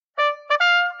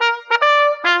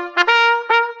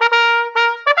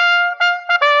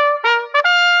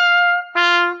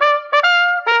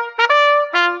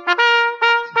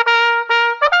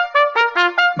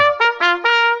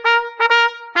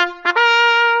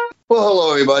Well,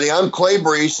 hello, everybody. I'm Clay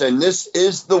Brees, and this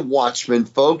is the Watchman,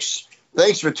 folks.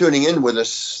 Thanks for tuning in with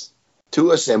us,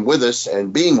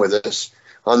 and being with us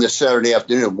on this Saturday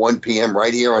afternoon at 1 p.m.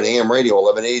 right here on AM Radio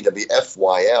 1180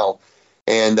 WFYL.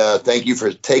 And thank you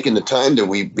for taking the time to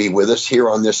be with us here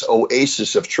on this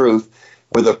oasis of truth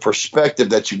with a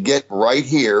perspective that you get right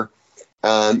here,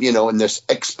 in this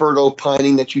expert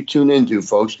opining that you tune into,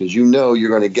 folks, because you know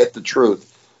you're going to get the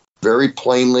truth very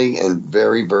plainly and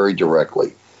very, very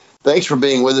directly. Thanks for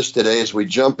being with us today as we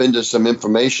jump into some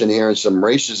information here and some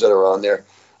races that are on there.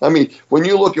 I mean, when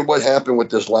you look at what happened with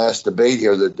this last debate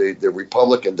here, the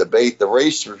Republican debate, the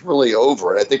race was really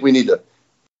over. And I think we need to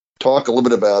talk a little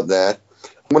bit about that.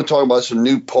 I'm going to talk about some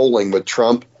new polling with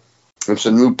Trump and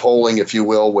some new polling, if you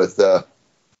will, with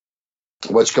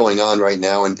what's going on right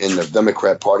now in the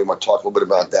Democrat Party. I want to talk a little bit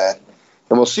about that.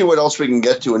 And we'll see what else we can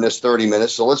get to in this 30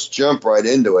 minutes. So let's jump right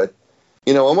into it.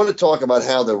 I want to talk about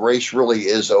how the race really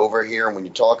is over here. And when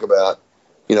you talk about,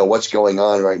 what's going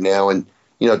on right now. And,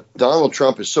 Donald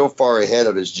Trump is so far ahead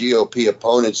of his GOP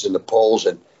opponents in the polls,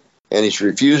 and he's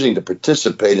refusing to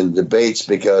participate in the debates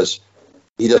because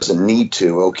he doesn't need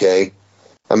to, okay?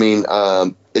 I mean,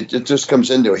 it just comes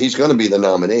into it. He's going to be the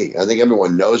nominee. I think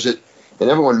everyone knows it. And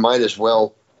everyone might as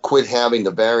well quit having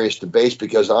the various debates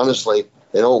because, honestly,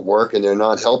 they don't work and they're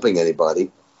not helping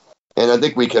anybody. And I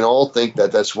think we can all think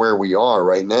that that's where we are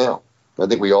right now. I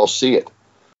think we all see it.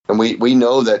 And we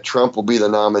know that Trump will be the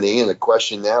nominee. And the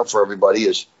question now for everybody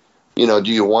is, do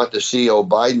you want to see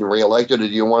Biden reelected, or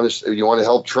do you want to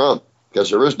help Trump?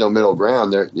 Because there is no middle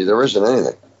ground. There isn't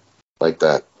anything like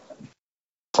that.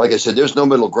 Like I said, there's no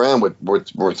middle ground with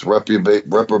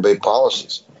reprobate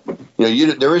policies.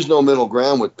 There is no middle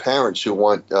ground with parents who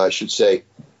want,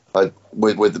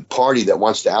 with the party that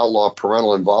wants to outlaw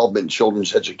parental involvement in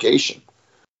children's education.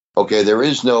 Okay, there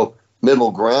is no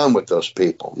middle ground with those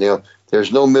people.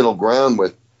 There's no middle ground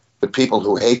with the people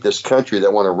who hate this country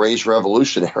that want to raise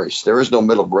revolutionaries. There is no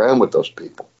middle ground with those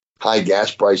people. High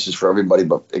gas prices for everybody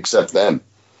but except them.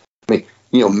 I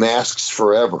mean, masks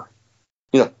forever.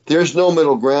 There's no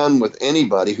middle ground with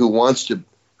anybody who wants to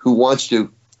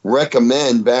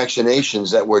recommend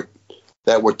vaccinations that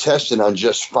were tested on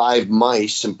just 5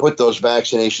 mice and put those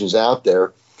vaccinations out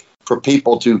there for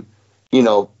people to,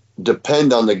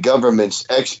 depend on the government's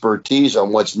expertise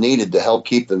on what's needed to help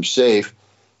keep them safe,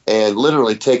 and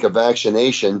literally take a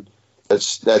vaccination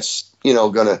that's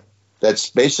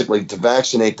basically to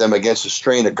vaccinate them against a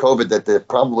strain of COVID that they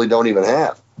probably don't even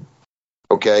have.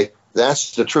 Okay,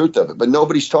 that's the truth of it. But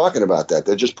nobody's talking about that.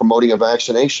 They're just promoting a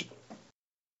vaccination.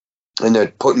 And they're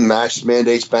putting mask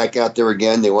mandates back out there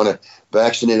again. They want to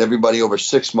vaccinate everybody over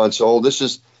 6 months old. This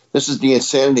is the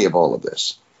insanity of all of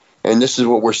this. And this is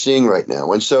what we're seeing right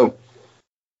now. And so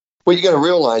what you got to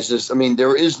realize is,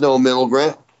 there is no middle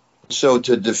ground. So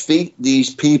to defeat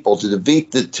these people, to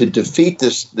defeat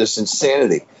this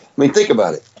insanity, think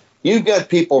about it. You've got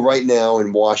people right now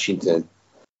in Washington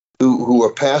who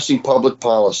are passing public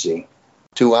policy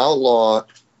to outlaw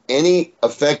any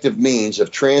effective means of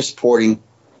transporting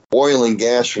oil and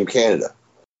gas from Canada,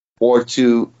 or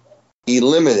to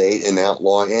eliminate and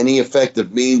outlaw any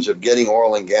effective means of getting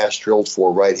oil and gas drilled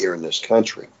for right here in this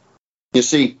country. You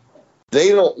see, they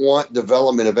don't want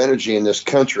development of energy in this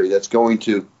country that's going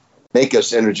to make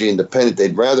us energy independent.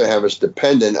 They'd rather have us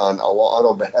dependent on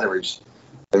auto batteries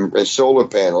and solar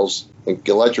panels and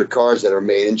electric cars that are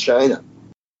made in China.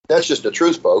 That's just the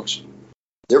truth, folks.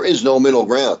 There is no middle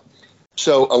ground.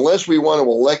 So unless we want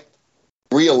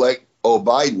to re-elect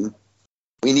Biden,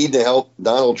 we need to help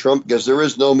Donald Trump because there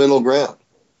is no middle ground.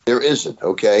 There isn't,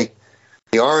 okay?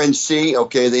 The RNC,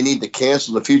 okay, they need to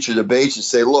cancel the future debates and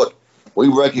say, look, we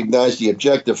recognize the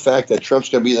objective fact that Trump's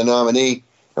going to be the nominee,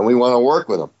 and we want to work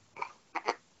with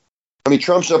him.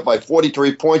 Trump's up by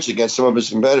 43 points against some of his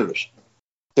competitors.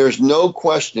 There's no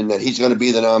question that he's going to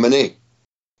be the nominee.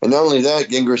 And not only that,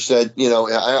 Gingrich said,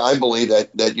 I believe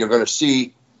that you're going to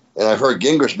see, and I've heard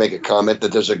Gingrich make a comment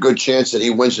that there's a good chance that he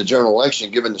wins the general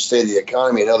election given the state of the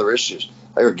economy and other issues.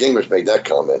 I heard Gingrich make that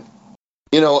comment.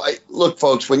 Look,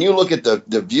 folks, when you look at the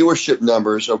viewership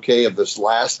numbers, okay, of this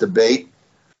last debate,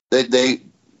 they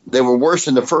were worse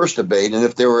than the first debate. And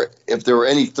if there were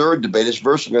any third debate, it's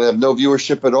virtually going to have no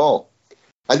viewership at all.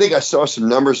 I think I saw some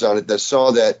numbers on it that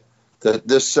saw that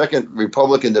this second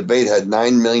Republican debate had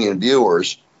 9 million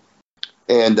viewers,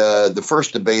 and the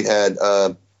first debate had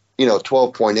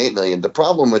 12.8 million. The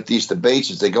problem with these debates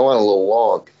is they go on a little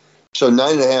long. So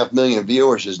 9.5 million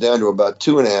viewers is down to about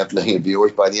 2.5 million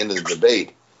viewers by the end of the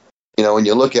debate. When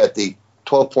you look at the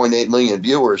 12.8 million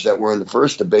viewers that were in the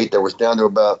first debate, that was down to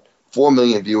about 4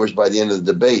 million viewers by the end of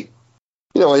the debate.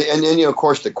 of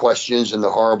course, the questions and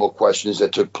the horrible questions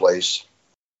that took place.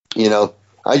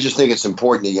 I just think it's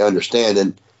important that you understand,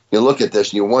 and you look at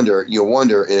this and you wonder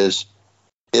is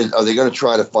are they going to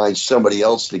try to find somebody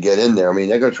else to get in there? I mean,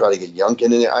 they're going to try to get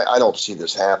Youngkin in there. I don't see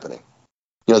this happening.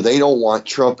 They don't want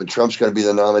Trump, and Trump's going to be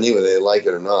the nominee whether they like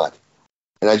it or not.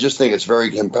 And I just think it's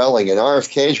very compelling. And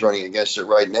RFK is running against it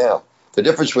right now. The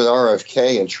difference with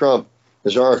RFK and Trump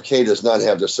is RFK does not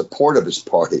have the support of his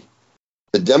party.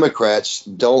 The Democrats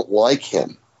don't like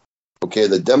him. Okay,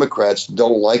 the Democrats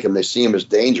don't like him. They see him as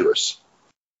dangerous,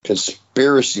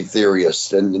 conspiracy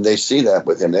theorists, and they see that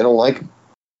with him. They don't like him.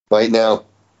 Right now,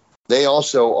 they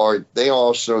also are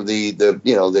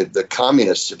the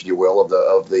communists, if you will,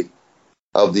 of the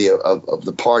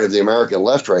part of the American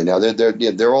left right now.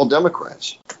 They're all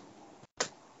Democrats.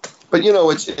 But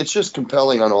it's just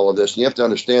compelling on all of this. And you have to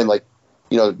understand,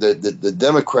 the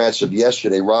Democrats of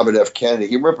yesterday, Robert F. Kennedy,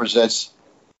 he represents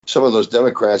some of those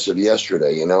Democrats of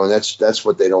yesterday, and that's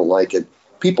what they don't like. And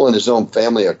people in his own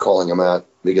family are calling him out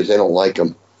because they don't like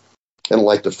him. They don't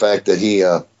like the fact that he's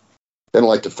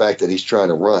trying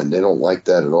to run. They don't like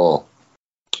that at all.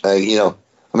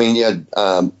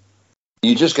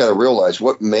 You just got to realize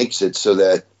what makes it so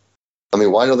that,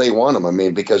 why do they want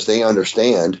him? Because they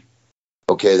understand,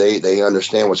 they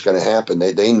understand what's going to happen.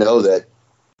 They know that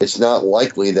it's not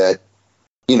likely that,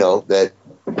 that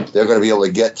they're going to be able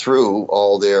to get through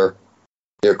all their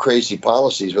crazy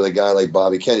policies with a guy like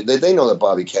Bobby Kennedy. They know that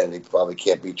Bobby Kennedy probably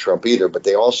can't beat Trump either, but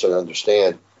they also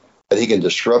understand that he can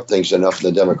disrupt things enough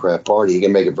in the Democrat Party. He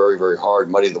can make it very, very hard,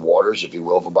 muddy the waters, if you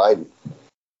will, for Biden.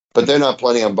 But they're not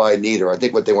planning on Biden either. I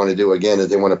think what they want to do, again, is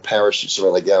they want to parachute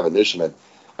someone like Gavin Newsom.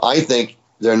 I think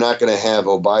they're not going to have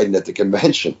O'Biden at the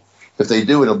convention. If they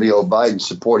do, it'll be O'Biden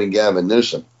supporting Gavin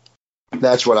Newsom.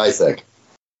 That's what I think.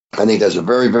 I think there's a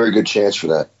very, very good chance for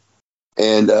that.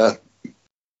 And,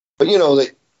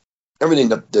 everything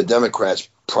the Democrats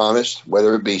promised,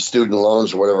 whether it be student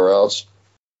loans or whatever else,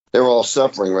 they're all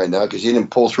suffering right now because he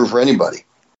didn't pull through for anybody.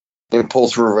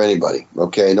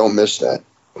 Okay, don't miss that.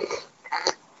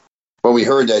 Well, we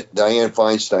heard that Dianne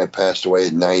Feinstein passed away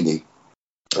at 90,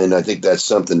 and I think that's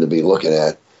something to be looking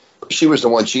at. She was the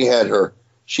one. She had her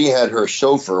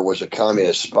chauffeur was a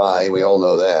communist spy. We all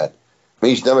know that.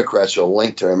 These Democrats are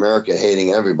linked to America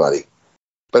hating everybody.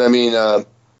 But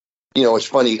it's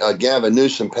funny. Gavin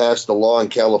Newsom passed a law in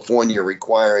California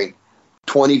requiring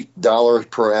 $20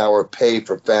 per hour pay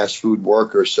for fast food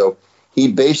workers. So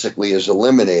he basically is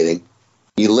eliminating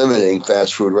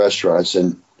fast food restaurants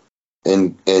in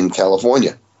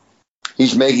California.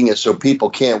 He's making it so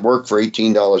people can't work for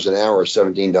 $18 an hour or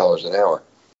 $17 an hour.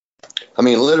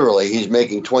 Literally, he's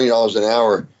making $20 an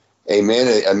hour a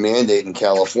mandate in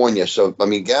California. So,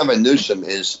 Gavin Newsom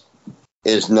is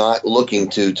not looking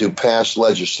to pass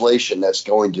legislation that's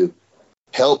going to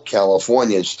help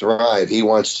Californians thrive. He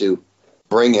wants to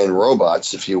bring in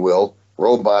robots, if you will.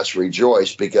 Robots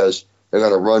rejoice because they're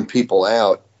going to run people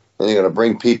out and they're going to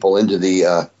bring people into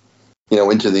the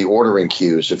ordering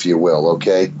queues, if you will.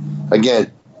 Okay.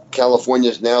 Again, California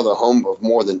is now the home of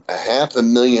more than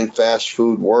 500,000 fast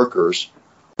food workers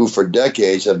who for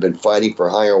decades have been fighting for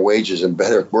higher wages and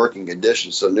better working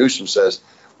conditions. So Newsom says,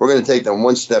 we're going to take them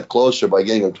one step closer by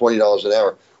getting them $20 an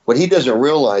hour. What he doesn't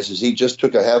realize is he just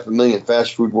took 500,000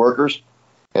 fast food workers,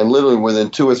 and literally within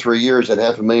 2 or 3 years, that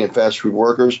 500,000 fast food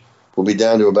workers will be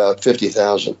down to about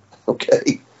 50,000.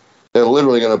 Okay. They're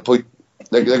literally going to put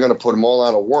them all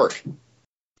out of work.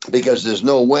 Because there's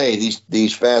no way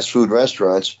these fast food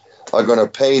restaurants are going to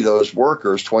pay those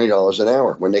workers $20 an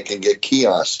hour when they can get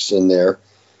kiosks in there,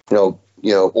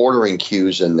 ordering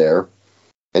queues in there,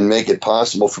 and make it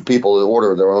possible for people to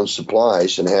order their own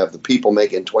supplies and have the people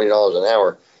making $20 an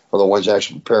hour are the ones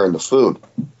actually preparing the food.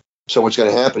 So what's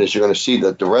going to happen is you're going to see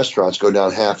that the restaurants go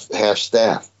down half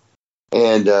staff.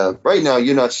 And right now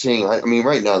you're not seeing.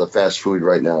 Right now the fast food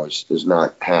right now is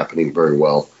not happening very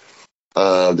well.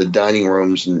 The dining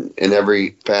rooms in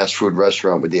every fast food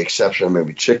restaurant, with the exception of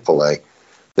maybe Chick-fil-A,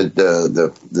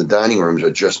 the dining rooms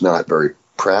are just not very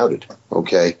crowded.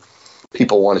 Okay,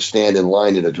 people want to stand in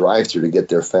line at a drive-thru to get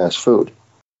their fast food,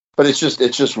 but it's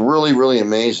just really, really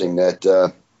amazing that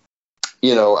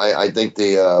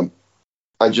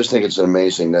I just think it's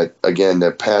amazing that again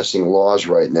they're passing laws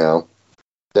right now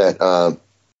that are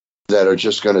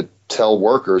just going to tell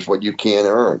workers what you can't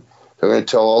earn. They're going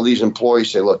to tell all these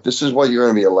employees, say, look, this is what you're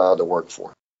going to be allowed to work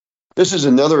for. This is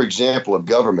another example of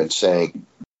government saying,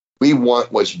 we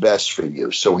want what's best for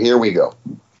you. So here we go.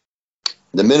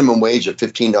 The minimum wage of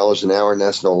 $15 an hour, and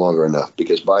that's no longer enough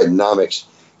because Bidenomics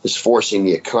is forcing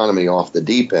the economy off the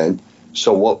deep end.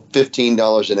 So what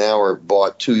 $15 an hour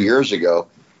bought 2 years ago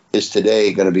is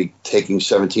today going to be taking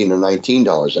 $17 or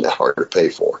 $19 an hour to pay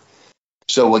for.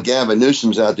 So what Gavin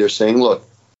Newsom's out there saying, look,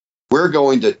 we're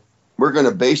going to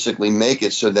basically make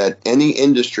it so that any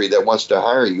industry that wants to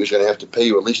hire you is going to have to pay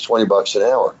you at least $20 an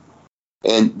hour.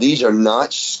 And these are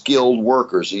not skilled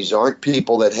workers. These aren't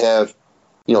people that have,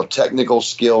 technical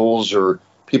skills or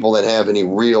people that have any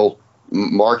real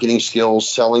marketing skills,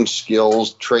 selling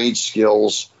skills, trade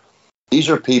skills. These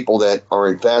are people that are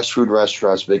in fast food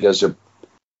restaurants because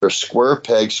they're square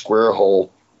peg, square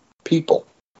hole people.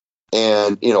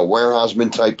 And,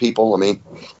 warehouseman type people. I mean,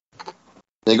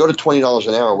 they go to $20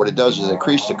 an hour. What it does is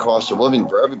increase the cost of living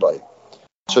for everybody.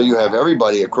 So you have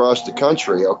everybody across the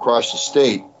country, across the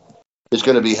state, is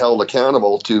going to be held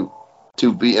accountable to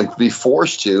be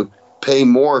forced to pay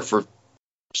more for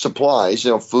supplies,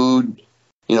 food,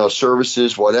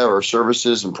 services, whatever,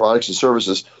 services and products and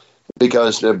services,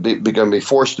 because they're going to be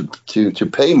forced to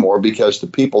pay more because the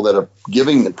people that are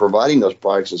providing those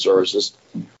products and services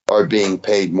are being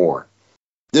paid more.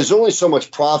 There's only so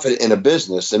much profit in a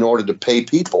business in order to pay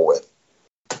people with.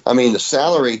 I mean, the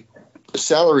salary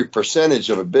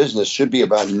percentage of a business should be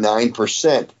about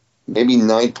 9%, maybe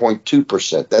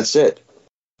 9.2%. That's it.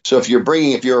 So if you're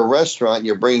a restaurant,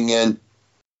 you're bringing in,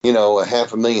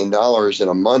 $500,000 in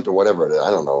a month or whatever it is, I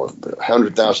don't know,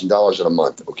 $100,000 in a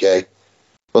month. Okay.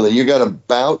 Well, then you got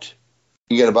about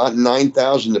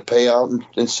 $9,000 to pay out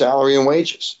in salary and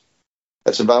wages.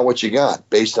 That's about what you got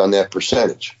based on that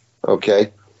percentage.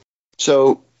 Okay.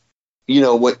 So,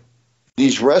 what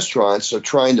these restaurants are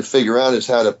trying to figure out is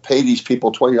how to pay these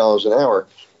people $20 an hour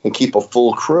and keep a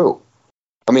full crew.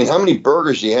 I mean, how many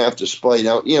burgers do you have to display?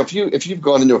 Now, if you've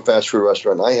gone into a fast food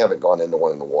restaurant, I haven't gone into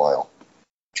one in a while,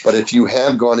 but if you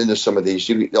have gone into some of these,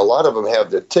 a lot of them have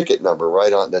the ticket number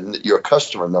right on your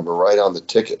customer number right on the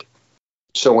ticket.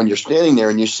 So when you're standing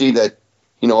there and you see that,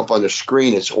 up on the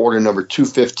screen, it's order number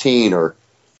 215 or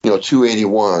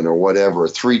 281 or whatever, or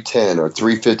 310 or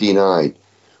 359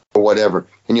 or whatever,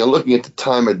 and you're looking at the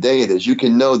time of day it is, you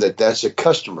can know that that's a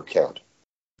customer count.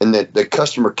 And that the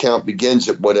customer count begins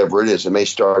at whatever it is. It may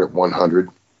start at 100,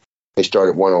 may start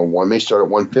at 101, may start at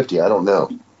 150. I don't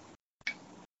know.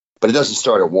 But it doesn't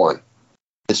start at 1.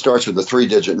 It starts with a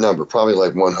 3-digit number, probably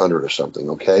like 100 or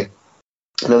something, okay?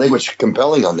 And I think what's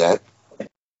compelling on that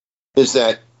is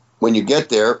that when you get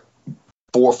there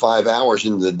 4 or 5 hours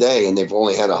into the day and they've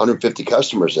only had 150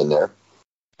 customers in there,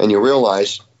 and you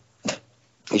realize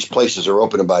these places are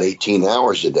open about 18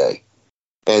 hours a day,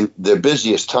 and the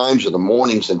busiest times are the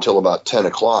mornings until about 10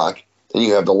 o'clock. Then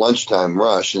you have the lunchtime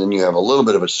rush, and then you have a little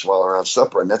bit of a swell around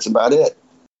supper, and that's about it.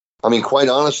 I mean, quite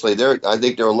honestly, I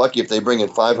think they're lucky if they bring in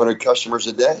 500 customers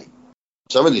a day.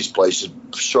 Some of these places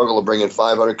struggle to bring in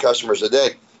 500 customers a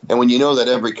day. And when you know that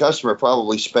every customer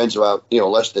probably spends about,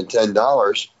 less than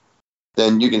 $10,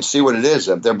 then you can see what it is.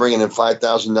 If they're bringing in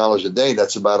 $5,000 a day,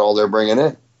 that's about all they're bringing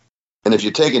in. And if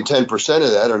you're taking 10%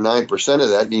 of that or 9% of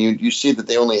that, you see that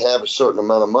they only have a certain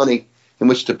amount of money in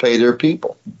which to pay their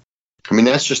people. I mean,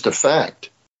 that's just a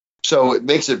fact. So it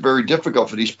makes it very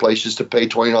difficult for these places to pay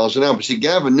 $20 an hour. But see,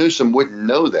 Gavin Newsom wouldn't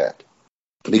know that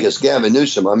because Gavin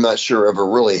Newsom, I'm not sure, ever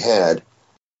really had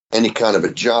any kind of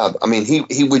a job. I mean,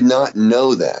 he would not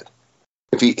know that.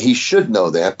 If he should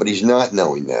know that, but he's not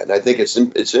knowing that. And I think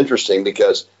it's interesting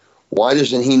because why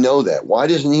doesn't he know that? Why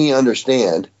doesn't he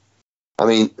understand? I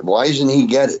mean, why doesn't he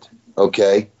get it?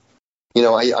 Okay.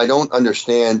 I don't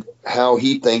understand how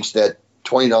he thinks that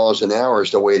 $20 an hour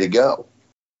is the way to go.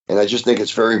 And I just think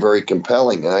it's very, very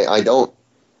compelling. And I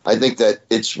think that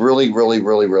it's really, really,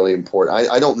 really, really important.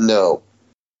 I don't know.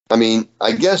 I mean,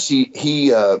 I guess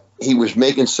he was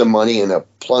making some money in a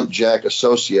Plump Jack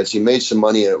Associates. He made some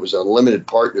money, and it was a limited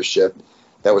partnership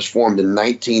that was formed in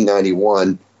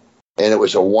 1991. And it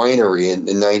was a winery, and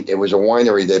it was a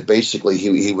winery that basically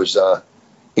he was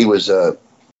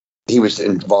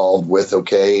involved with.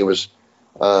 Okay, he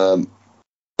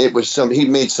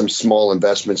made some small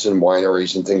investments in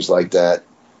wineries and things like that.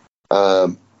 I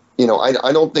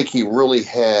don't think he really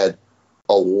had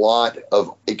a lot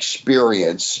of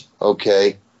experience.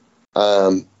 Okay,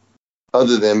 other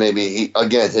than maybe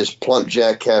his Plump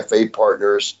Jack Cafe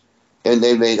partners, and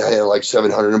they had like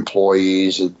 700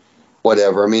 employees and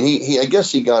whatever. I mean, I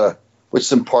guess with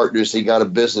some partners, he got a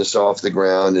business off the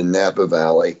ground in Napa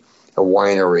Valley, a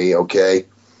winery, okay?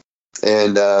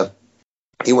 And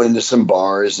he went into some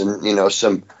bars and,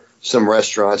 some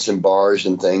restaurants and bars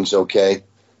and things, okay?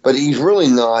 But he's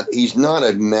not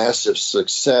a massive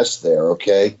success there,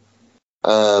 okay?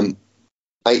 I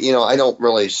don't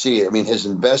really see it. I mean, his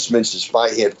investments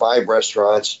he had 5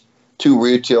 restaurants, 2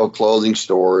 retail clothing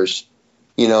stores,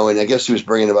 and I guess he was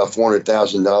bringing about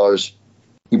 $400,000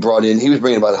 he was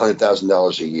bringing about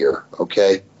 $100,000 a year.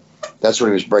 Okay. That's what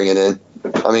he was bringing in.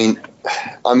 I mean,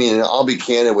 I'll be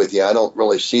candid with you. I don't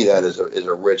really see that as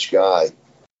a rich guy.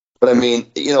 But I mean,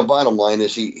 bottom line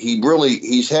is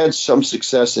he's had some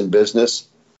success in business,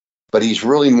 but he's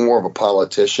really more of a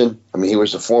politician. I mean, he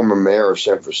was the former mayor of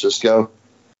San Francisco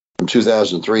from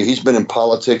 2003. He's been in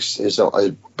politics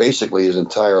basically his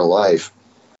entire life.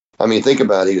 I mean, think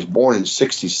about it. He was born in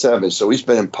 1967, so he's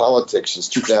been in politics since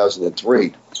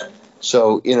 2003.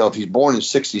 So, if he's born in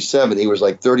 1967, he was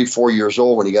like 34 years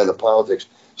old when he got into politics.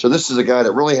 So this is a guy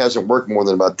that really hasn't worked more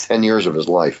than about 10 years of his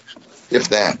life, if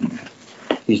that.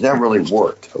 He's not really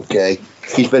worked, okay?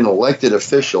 He's been an elected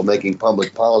official making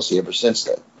public policy ever since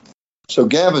then. So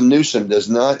Gavin Newsom does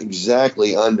not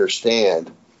exactly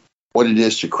understand what it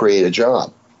is to create a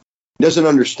job. He doesn't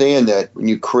understand that when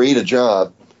you create a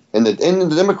job, and the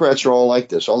Democrats are all like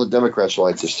this. All the Democrats are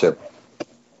like this too.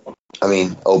 I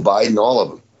mean, Biden, all of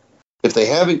them. If they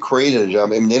haven't created a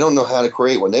job, I mean, they don't know how to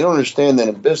create one. They don't understand that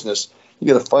in business, you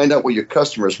got to find out what your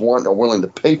customers want and are willing to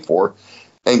pay for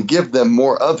and give them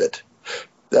more of it.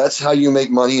 That's how you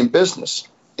make money in business.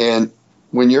 And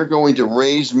when you're going to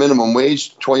raise minimum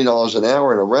wage $20 an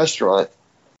hour in a restaurant,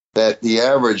 that the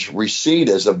average receipt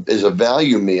is a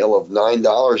value meal of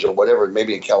 $9 or whatever,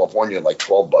 maybe in California like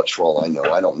 $12 for all I know.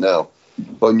 I don't know.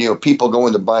 But people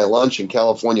going to buy lunch in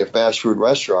California fast food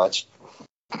restaurants,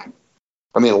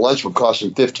 I mean, a lunch would cost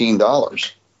them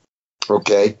 $15.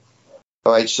 Okay.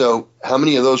 All right. So how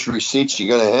many of those receipts are you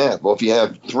going to have? Well, if you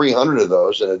have 300 of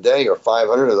those in a day or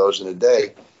 500 of those in a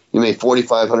day, you made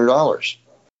 $4,500.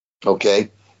 Okay.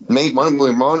 Why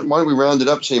don't we round it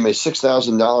up and say you made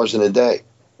 $6,000 in a day?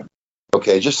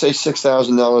 Okay. Just say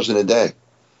 $6,000 in a day.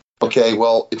 Okay.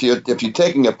 Well, if you're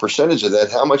taking a percentage of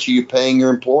that, how much are you paying your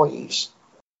employees?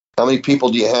 How many people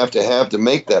do you have to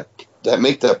make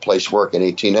that place work in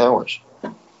 18 hours?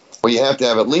 Well, you have to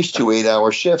have at least 2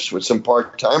 8-hour shifts with some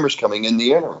part-timers coming in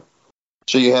the interim.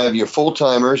 So you have your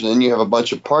full-timers, and then you have a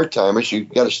bunch of part-timers.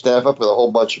 You've got to staff up with a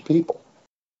whole bunch of people.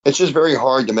 It's just very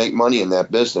hard to make money in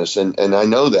that business, and I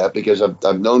know that because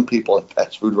I've known people in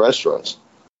fast food restaurants.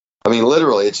 I mean,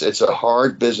 literally, it's a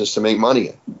hard business to make money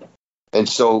in. And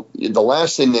so the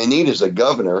last thing they need is a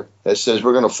governor that says,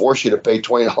 we're going to force you to pay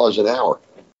 $20 an hour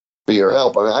for your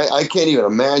help. I mean, I can't even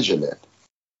imagine that.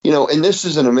 And this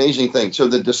is an amazing thing. So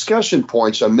the discussion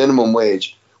points on minimum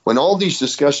wage, when all these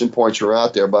discussion points are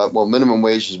out there about, well, minimum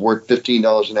wage is worth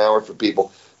 $15 an hour for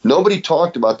people, nobody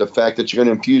talked about the fact that you're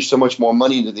going to infuse so much more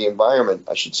money into the environment,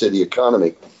 I should say the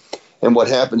economy. And what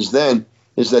happens then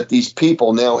is that these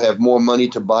people now have more money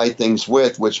to buy things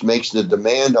with, which makes the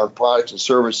demand on products and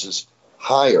services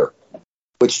higher,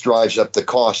 which drives up the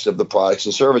cost of the products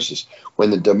and services. When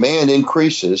the demand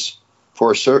increases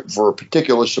for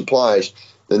particular supplies,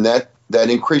 then that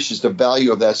increases the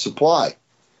value of that supply.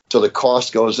 So the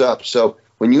cost goes up. So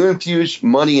when you infuse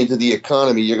money into the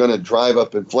economy, you're going to drive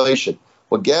up inflation.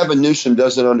 What Gavin Newsom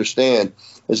doesn't understand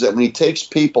is that when he takes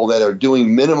people that are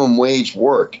doing minimum wage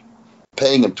work,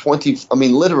 paying them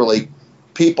literally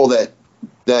people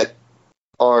that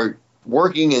are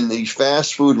working in these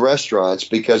fast food restaurants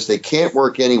because they can't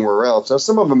work anywhere else. Now,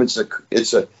 some of them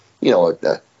it's a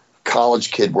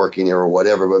college kid working there or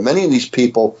whatever, but many of these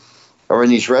people are in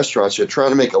these restaurants. They're trying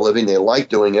to make a living. They like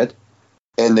doing it,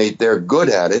 and they're good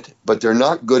at it, but they're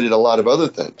not good at a lot of other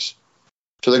things.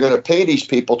 So they're going to pay these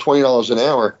people $20 an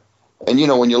hour. And,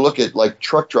 when you look at like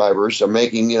truck drivers are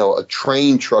making, a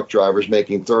trained truck drivers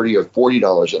making $30 or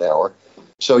 $40 an hour.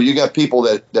 So you got people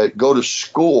that go to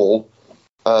school,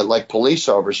 like police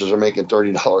officers are making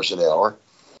 $30 an hour.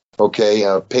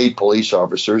 Okay. Paid police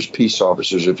officers, peace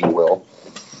officers, if you will.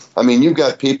 I mean, you've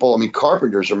got people,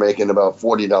 carpenters are making about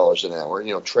 $40 an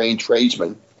hour, trained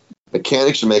tradesmen.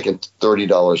 Mechanics are making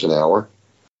 $30 an hour.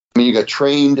 You got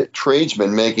trained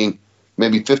tradesmen making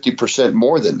maybe 50%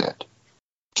 more than that.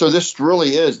 So this really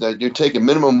is that you're taking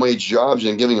minimum wage jobs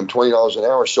and giving them $20 an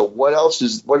hour. So what else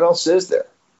is there?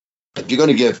 If you're going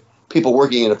to give people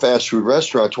working in a fast food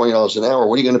restaurant $20 an hour,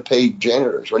 what are you going to pay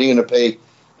janitors? What are you going to pay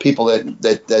people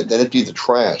that empty the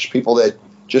trash, people that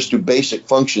just do basic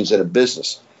functions in a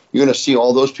business? You're going to see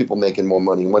all those people making more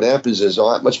money. And what happens is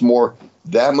that much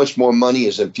more money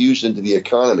is infused into the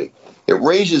economy. It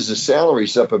raises the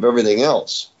salaries up of everything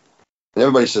else. And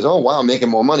everybody says, oh, wow, I'm making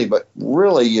more money. But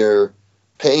really, you're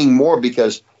paying more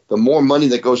because the more money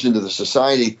that goes into the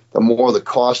society, the more the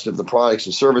cost of the products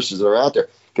and services that are out there.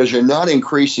 Because you're not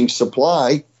increasing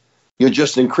supply. You're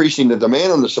just increasing the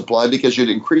demand on the supply because you're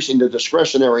increasing the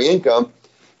discretionary income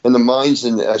in the minds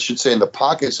and I should say in the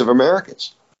pockets of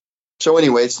Americans. So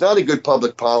anyway, it's not a good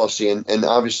public policy, and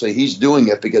obviously he's doing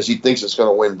it because he thinks it's going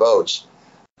to win votes.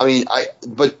 I mean,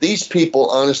 but these people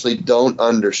honestly don't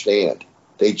understand.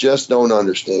 They just don't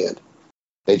understand.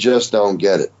 They just don't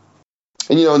get it.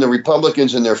 And, you know, and the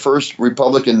Republicans in their first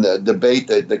Republican debate,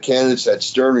 the candidates had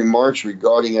stern remarks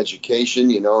regarding education,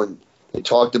 you know, and they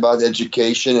talked about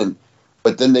education,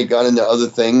 but then they got into other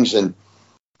things, and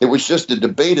it was just the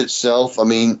debate itself. I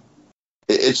mean,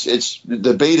 the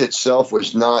debate itself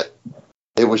was not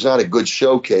a good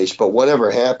showcase, but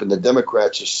whatever happened, the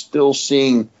Democrats are still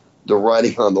seeing the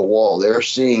writing on the wall. They're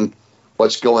seeing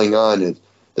what's going on. And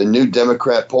the new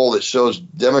Democrat poll that shows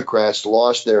Democrats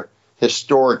lost their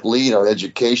historic lead on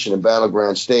education in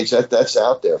battleground states, that's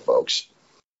out there, folks.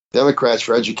 Democrats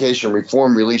for Education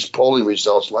Reform released polling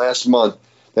results last month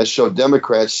that showed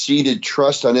Democrats ceded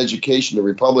trust on education to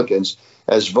Republicans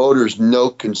as voters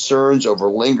note concerns over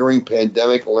lingering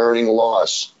pandemic learning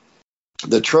loss.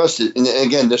 The trust, and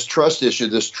again, this trust issue,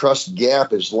 this trust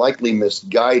gap is likely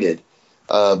misguided,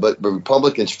 but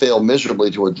Republicans failed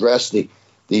miserably to address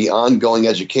the ongoing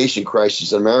education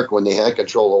crisis in America when they had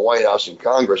control of the White House and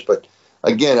Congress. But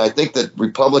again, I think that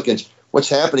Republicans, what's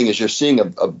happening is you're seeing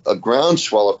a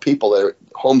groundswell of people that are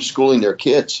homeschooling their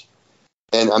kids.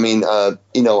 And I mean,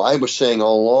 you know, I was saying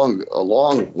long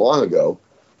ago,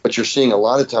 but you're seeing a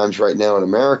lot of times right now in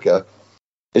America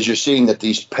is you're seeing that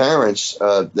these parents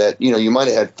that, you know, you might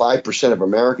have had 5% of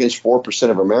Americans, 4%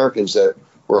 of Americans that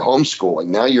were homeschooling.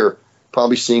 Now you're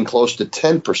probably seeing close to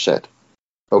 10%.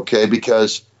 Okay,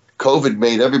 because COVID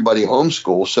made everybody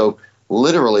homeschool. So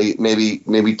literally maybe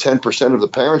 10% of the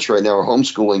parents right now are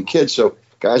homeschooling kids. So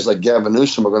guys like Gavin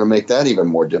Newsom are going to make that even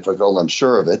more difficult, I'm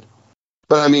sure of it.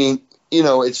 But I mean, you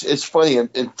know, it's funny.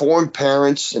 Informed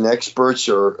parents and experts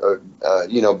are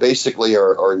you know, basically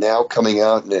are now coming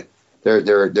out, and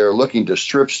they're looking to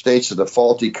strip states of the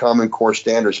faulty Common Core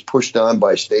standards pushed on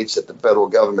by states at the federal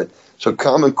government. So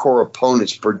Common Core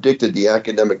opponents predicted the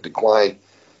academic decline.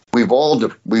 We've all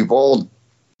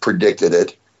predicted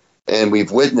it, and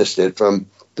we've witnessed it from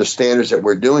the standards that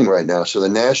we're doing right now. So the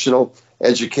National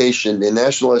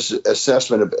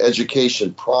Assessment of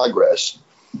Education Progress,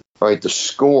 right? The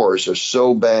scores are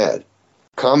so bad.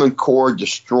 Common Core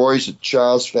destroys a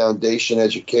child's foundation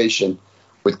education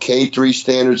with K-3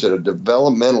 standards that are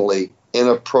developmentally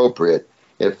inappropriate.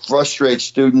 It frustrates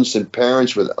students and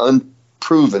parents with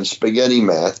unproven spaghetti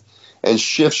math and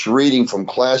shifts reading from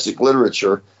classic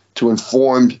literature to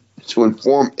inform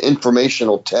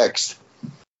informational text.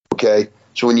 Okay,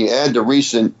 so when you add the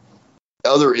recent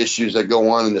other issues that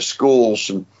go on in the schools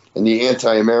and the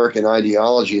anti-American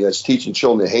ideology that's teaching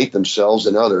children to hate themselves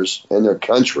and others and their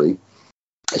country,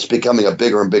 it's becoming a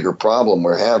bigger and bigger problem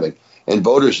we're having. And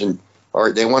voters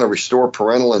they want to restore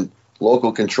parental and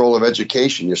local control of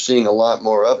education. You're seeing a lot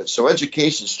more of it. So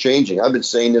education's changing. I've been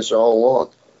saying this all along.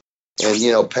 And,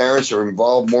 you know, parents are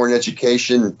involved more in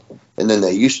education than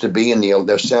they used to be, and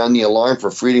they're sounding the alarm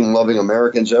for freedom-loving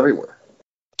Americans everywhere.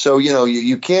 So, you know,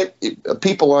 you can't –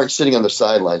 people aren't sitting on the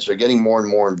sidelines. They're getting more and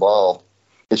more involved.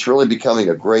 It's really becoming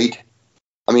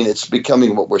it's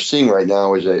becoming what we're seeing right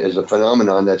now is a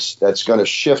phenomenon that's going to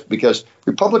shift because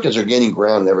Republicans are gaining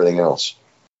ground in everything else.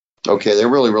 Okay, they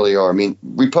really, really are. I mean,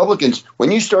 Republicans,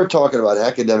 when you start talking about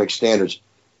academic standards,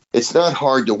 it's not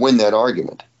hard to win that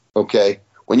argument, okay?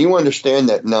 When you understand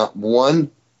that not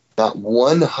one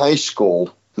high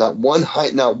school, not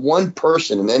one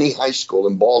person in any high school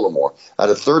in Baltimore, out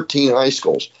of 13 high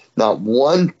schools, not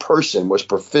one person was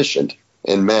proficient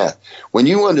in math. When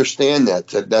you understand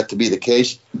that to be the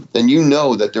case, then you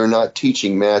know that they're not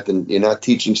teaching math and you're not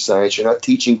teaching science, you're not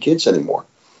teaching kids anymore.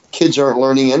 Kids aren't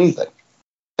learning anything.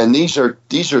 And these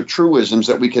are truisms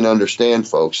that we can understand,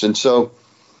 folks. And so,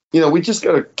 you know, we just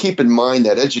got to keep in mind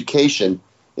that education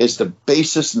is the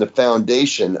basis and the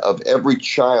foundation of every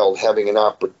child having an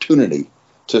opportunity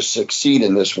to succeed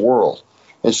in this world.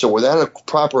 And so without a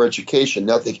proper education,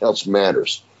 nothing else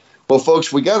matters. Well,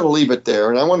 folks, we got to leave it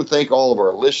there. And I want to thank all of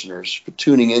our listeners for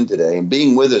tuning in today and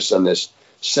being with us on this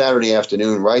Saturday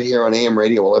afternoon right here on AM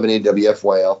Radio 1180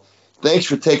 WFYL. Thanks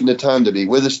for taking the time to be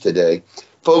with us today.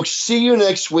 Folks, see you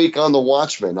next week on The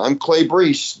Watchman. I'm Clay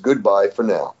Brees. Goodbye for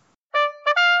now.